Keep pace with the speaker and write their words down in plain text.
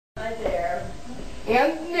Hi there.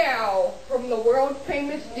 And now, from the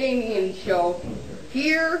world-famous Damien Show,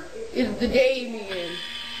 here is the Damien.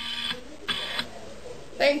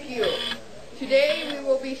 Thank you. Today we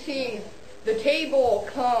will be seeing the table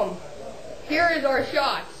come. Here is our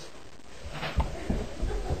shots.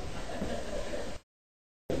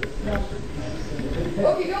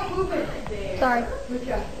 Okay, don't move it. Sorry. Good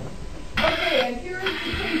job. Okay, and here is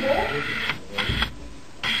the table.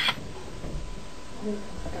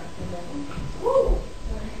 Woo!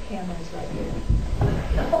 Camera's right here.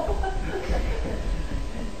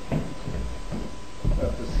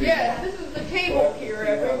 Yes, this is the table here,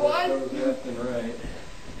 everyone. Left and right.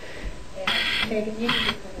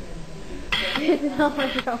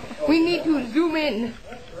 No. We need to zoom in.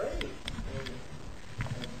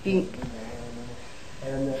 And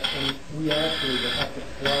we actually will have to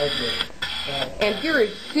flag this back. And here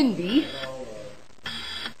is Cindy.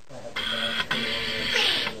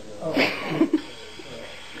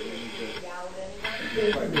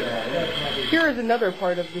 Here is another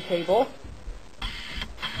part of the table.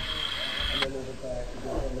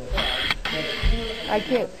 I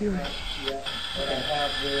can't see it. Yeah, and I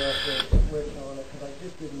have the switch on it because I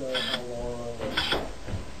just didn't know how long.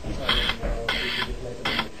 I didn't know if you could just make it a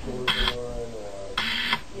shorter one or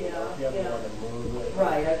if you ever want to move it.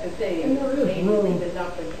 Right, I could say, And there is maybe room leave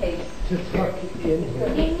enough in case. to tuck it in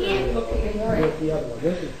here with the other one.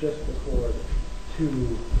 This is just the cord to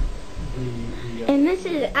the And this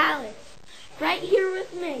is Alex, right here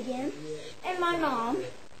with Megan and my mom.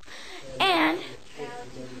 And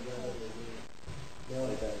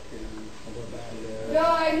No,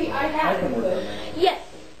 I have to. yes,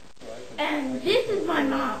 and this is my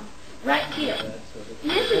mom, right here.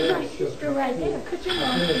 This is my sister right there. Could your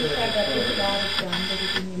mom please have that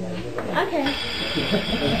 $50 Okay.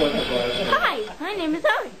 Hi, my name is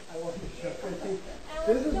Alex.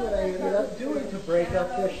 This is what I ended up doing to break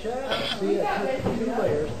up this shadow. See, I took 2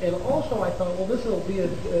 layers, and also I thought, well, this will be a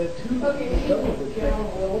double good thing.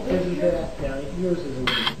 Isn't that, now yours isn't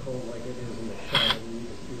going to be cold like it is in the shadow, you need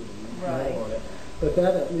to see the metal on it. But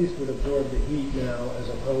that at least would absorb the heat now, as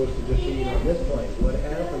opposed to just being on this plane. What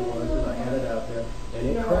happened was that I had it out there, and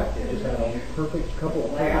it cracked. It just had a couple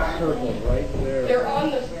of perfect circles right there. They're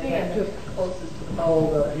on the stand. It's just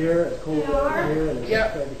cold up here, it's cold up here, and it's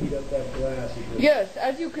just trying to heat up that glass. Yes,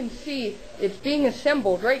 as you can see, it's being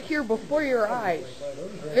assembled right here before your eyes.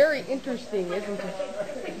 Very interesting, isn't it?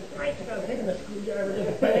 I'm taking the screwdriver,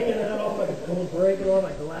 just banging it out, like breaking all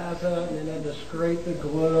my glass out, and then to scrape the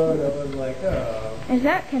glue, and I was like, oh. Is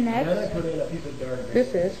that And then I connect? put in a piece of dark green.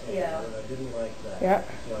 This is. Yeah. And I didn't like that. Yeah.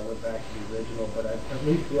 So I went back to the original, but I at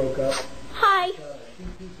least broke up. Hi. 2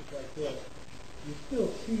 pieces like this. You still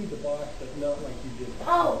see the box, but not like you did.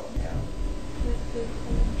 Oh.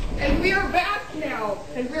 And we are back now,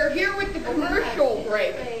 and we're here with the commercial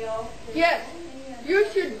break. Yes, you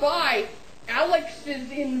should buy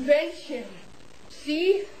Alex's invention.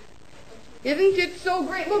 See? Isn't it so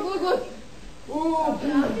great? Look, look, look. Ooh.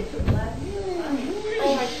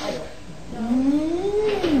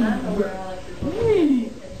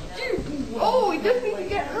 Oh, it doesn't even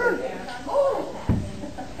get hurt. Oh,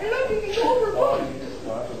 I love you can go over.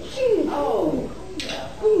 Oh.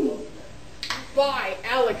 Ooh. Buy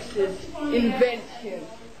Alex's invention.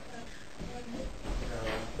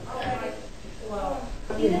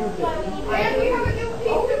 And we have a new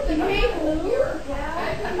piece of the table here.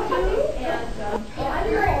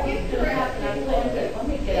 Very interesting.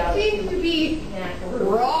 It seems to be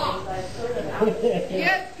rocks.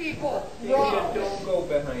 Yes, people, rocks. Don't go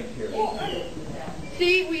behind here.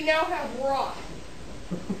 See, we now have rocks.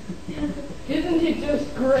 Isn't it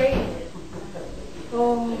just great?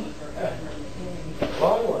 Oh.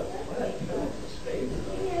 Long one.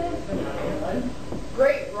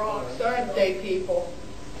 Great rocks, aren't they, people?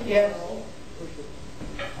 Yes.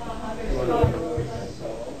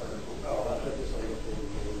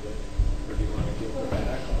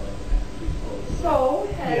 So,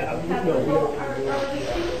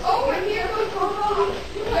 oh, and here goes the rock.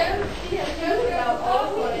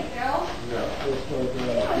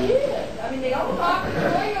 I mean, they all Talk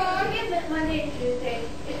going on. Monday and Tuesday.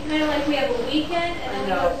 It's kind of like we have a weekend and then we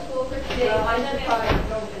go to school for 2 days. I and then just thought you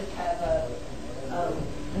don't just have a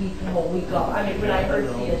whole week off. I mean, when I heard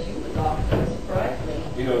CSU was off, it surprised me.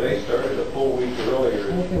 You know, they started a full week earlier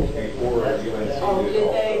before UNC Oh, did did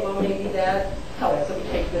all. they? Well, maybe that helps them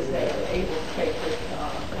take this day, able to take this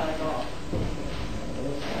time off.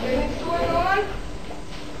 Anything going on?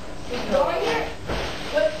 Enjoying it?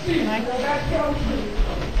 Let's see. Go back down to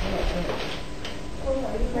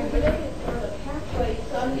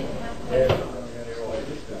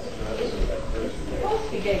Supposed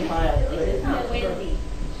to be getting 20 miles. But it's not windy.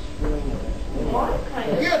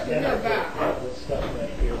 Yes, they're back. This stuff right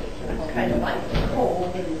here. It's kind of like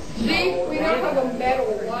cold and snow. See, we now have a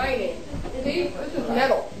metal lining. See, this is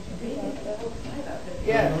metal.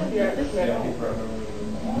 Yes, yeah, it's metal.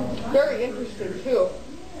 Very interesting too.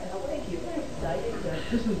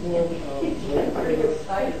 This is one, Pretty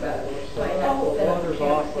excited about it. So I have the water's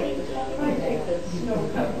off. I think the snow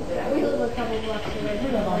comes down. We live a couple blocks away.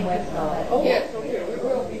 We live on West Side. Yes, okay, we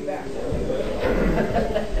will be back.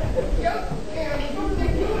 Yep, and what are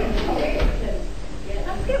they doing today?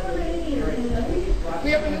 Let's get one of these. We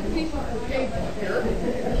have a new piece of table here.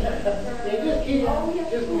 They just keep,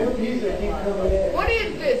 just new pieces keep coming in. What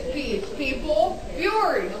is this piece, people?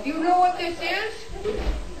 Viewers, do you know what this is?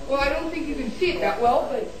 Well, I don't think you can see it that well,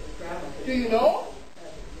 but do you know?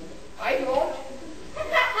 I don't.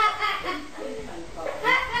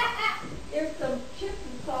 There's some chips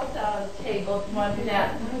and salsa on the table. If you want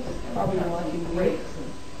that, probably watching grapes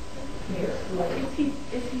and here.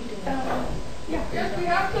 Yes, we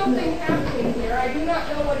have something happening here. I do not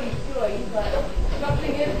know what he's doing, but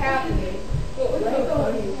something is happening. What was the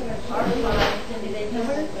Our minds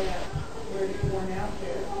individuals.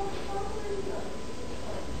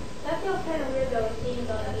 That feels kind of weird though, seeing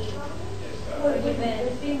on me. Well, the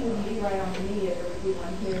thing would be right on me if there would be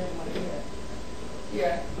one here and one here.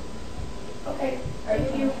 Yeah. Okay,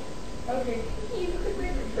 thank you. Okay. You could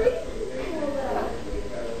wear the tree.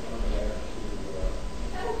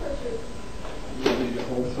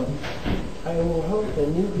 I will hope the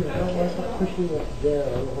new, I don't want to pushing it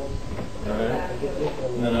down. Alright,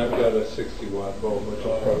 and then I've got a 60-watt bulb, which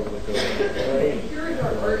will probably go in. Here is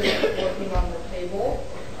our artist working on the table.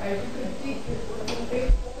 As you can see, he's working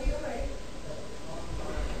faithfully away.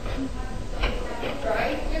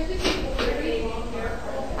 Right? This is pretty here.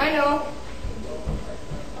 I know.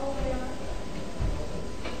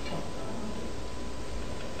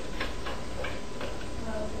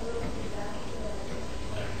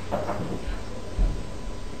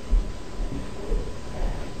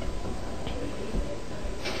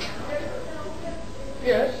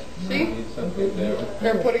 Yes, see? Need something there.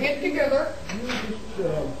 They're putting it together.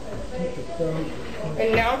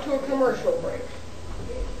 And now to a commercial break.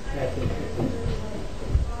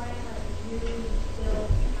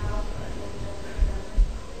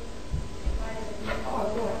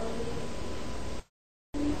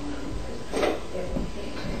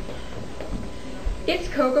 It's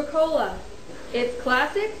Coca-Cola. It's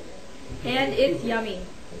classic and it's yummy.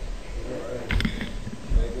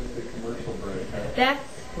 Make it the commercial break, huh? That's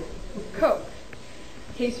Coke.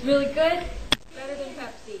 Tastes really good. Better than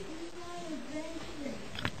Pepsi.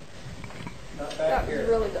 Not That back was here.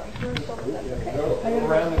 really done. Here's some of that. Okay. Go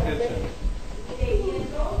around the kitchen.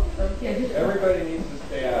 Everybody needs to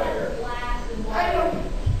stay out of here. I don't.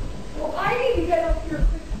 Well, I need to get up here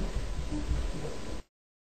quick.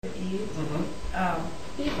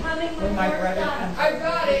 He's coming When with my more brother stuff. comes. I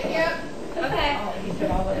got it, yep. Okay. Oh, he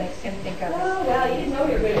said all that makes him think of. Oh, well, you didn't know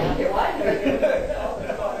you were going to be here. Well, I know you were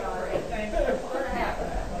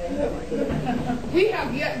We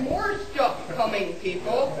have yet more stuff coming,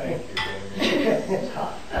 people. Thank you,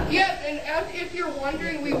 Yes, and as if you're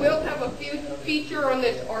wondering, we will have a feature on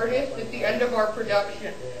this artist at the end of our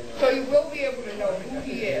production. So you will be able to know who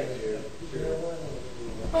he is.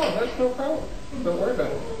 Oh, that's no problem. Don't worry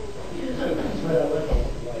about it.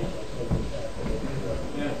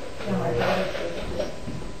 Yeah.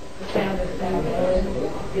 The sound of that.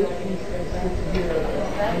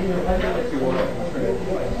 If you want to.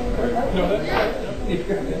 No,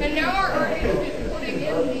 that's And now our artist is putting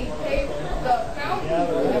in the fountain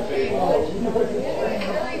for the table. Isn't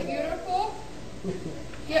it very beautiful?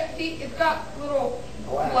 Yeah, see, it's got little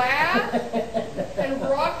glass and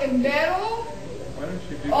rock and metal. Why don't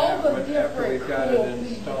you do All that the after different we've got cool it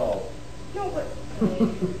installed? No, but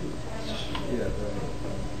Yeah,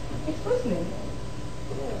 right. it's listening.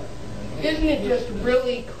 Isn't it just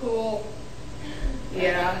really cool?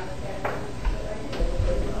 Yeah.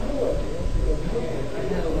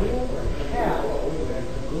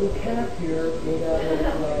 Little cap here made out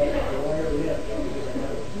of wire lip.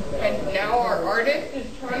 And now our artist is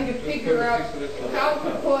trying to figure out how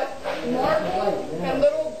to put marble and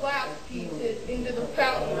little glass pieces into the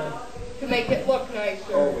fountain to make it look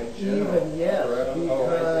nicer. Even, yes,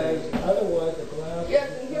 because otherwise the glass.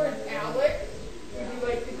 Yes, and here is Alex. Would you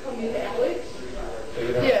like to come in, Alex?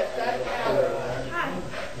 Yes, that's Alex. Hi.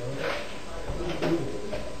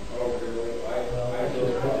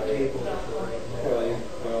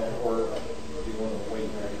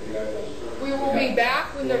 We will be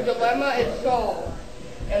back when the dilemma is solved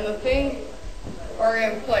and the things are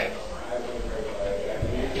in place.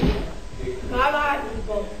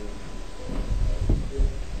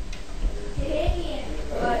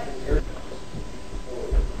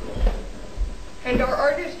 And our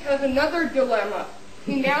artist has another dilemma.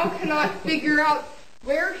 He now cannot figure out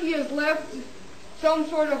where he has left some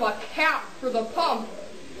sort of a cap for the pump,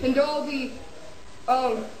 and all the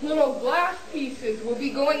little glass pieces will be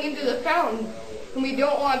going into the fountain, and we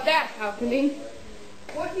don't want that happening.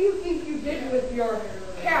 What do you think you did with your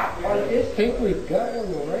cap, I artist? think we've got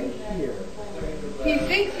one right here. He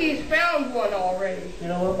thinks he's found one already. You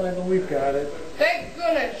know what, Michael? We've got it. Thank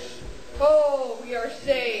goodness. Oh, we are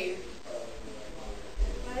saved.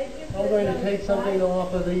 I'm going to take something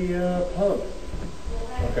off of the pump.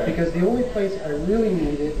 Okay. Because the only place I really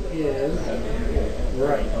need it is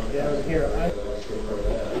right down here.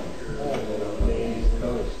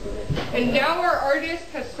 And now our artist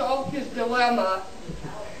has solved his dilemma.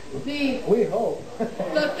 The We hope.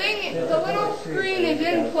 the little screen is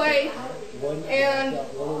in place, and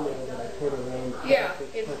yeah,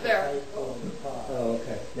 it's there. Oh,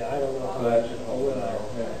 okay. Yeah, I don't know how that should hold out.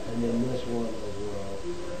 And then this one as well.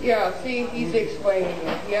 Yeah, see, he's explaining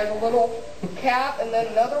it. He has a little cap and then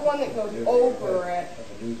another one that goes over it.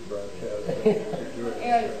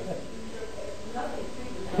 And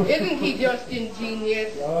isn't he just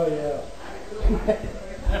ingenious? Oh, yeah.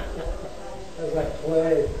 As I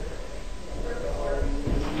play.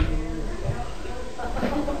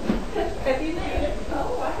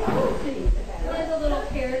 There's a little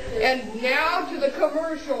character. And now to the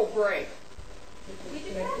commercial break. We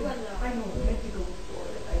just had one though.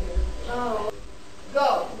 Oh.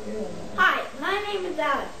 Go. Hi, my name is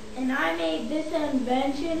Alex, and I made this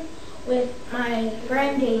invention with my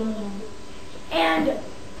friend Damien. And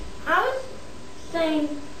I was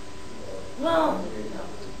saying, well,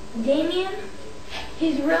 Damien,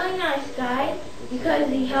 he's a really nice guy because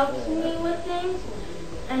he helps me with things,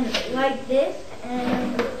 and like this,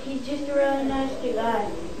 and he's just a really nice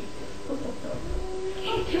guy.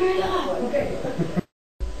 Turn it off.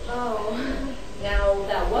 Oh. Now,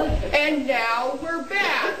 that was the And now we're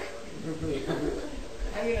back. I'm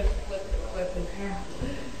going to split the clip in half.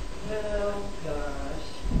 oh gosh.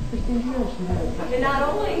 And not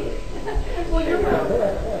only, well,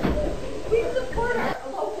 we support our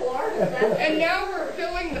local artists. And now we're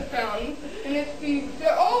filling the fountain, and it's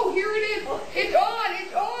oh, here it is. It's on.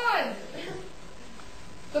 It's on.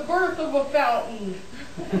 The birth of a fountain.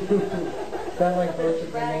 Is that like birth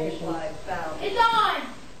of the nation? Dragonfly fountain. It's on!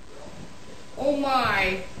 Oh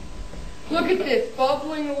my. Look at this,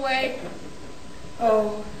 bubbling away.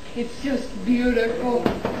 Oh, it's just beautiful.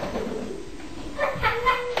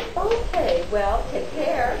 Okay, well, take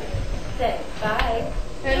care. Say bye.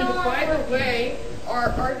 And by the way,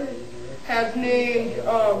 our artist has named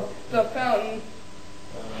the fountain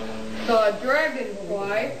the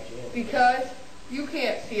Dragonfly because you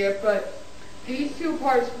can't see it, but these two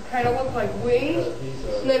parts kind of look like wings.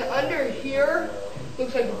 And then under here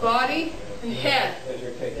looks like body and head.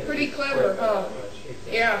 Pretty clever, huh?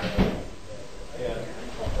 Yeah.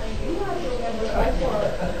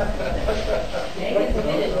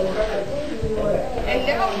 And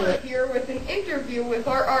now we're here with an interview with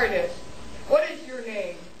our artist. What is your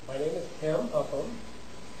name? My name is Tim Upham.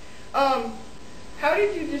 How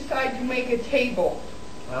did you decide to make a table?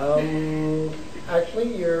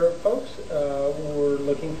 Actually, your folks were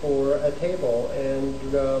looking for a table,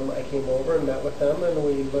 and I came over and met with them, and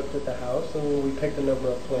we looked at the house, and we picked a number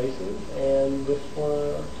of places, and this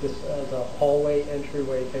as a hallway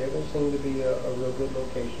entryway table seemed to be a real good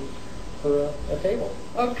location for a table.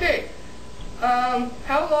 Okay.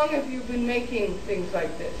 How long have you been making things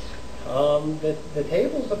like this? The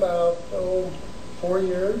table's about 4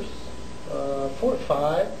 years,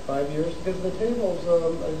 5 years, because the table's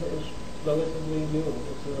is relatively new.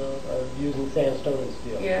 It's using sandstone and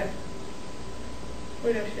steel. Yeah.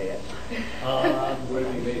 Where did I say it? What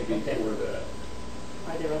have you made before that?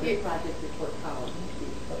 Are there other projects at Fort Collins?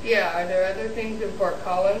 Yeah, are there other things in Fort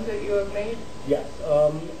Collins that you have made? Yes.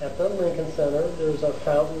 At the Lincoln Center, there's a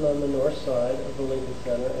fountain on the north side of the Lincoln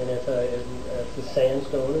Center, and it's a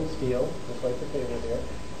sandstone and steel, just like the table here.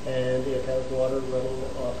 And it has water running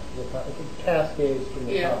off the top. It cascades from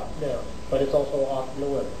the top down, but it's also off in the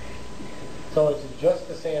winter. So it's just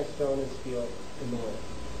the sandstone and steel in the winter.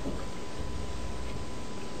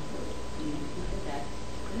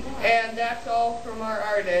 And that's all from our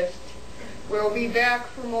artist. We'll be back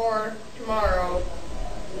for more tomorrow.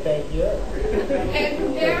 Thank you.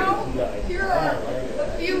 And now, here are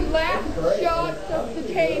a few last shots of the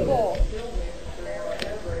table.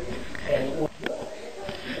 And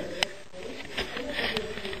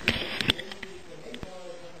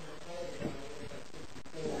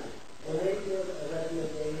when they do a residence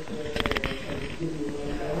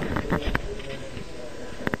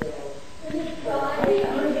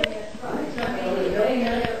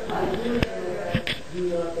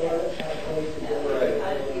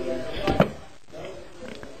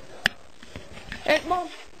And Mom,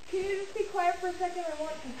 can you just be quiet for a second? I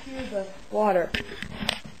want to hear the water.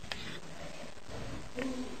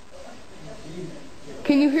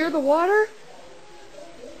 Can you hear the water?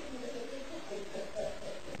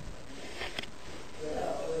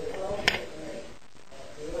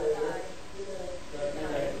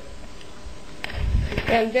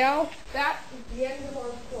 And now, that is the end of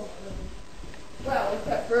our film. Well,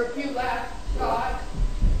 except for a few last shots.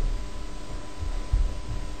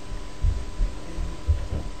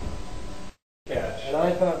 And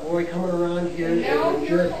I thought, boy, coming around here, it Now would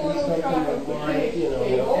here's just a be little something shot that of the might, you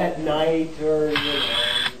table. know, at night or, you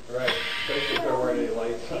know. Right, especially if there weren't any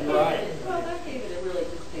lights on. Right. Well, that gave it a really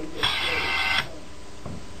distinctive shape.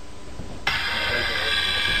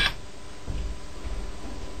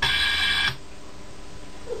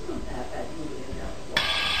 It's not that bad, you really have a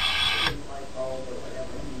wall, light bulb or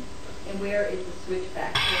whatever. And where is the switch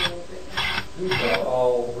back to?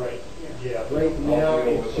 All Right. yeah. Right now, I'll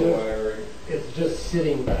deal it's with the just, wiring. it's just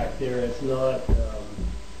sitting back there. It's not,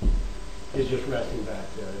 it's just resting back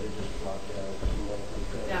there. It just dropped down.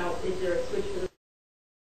 Now, is there a switch for the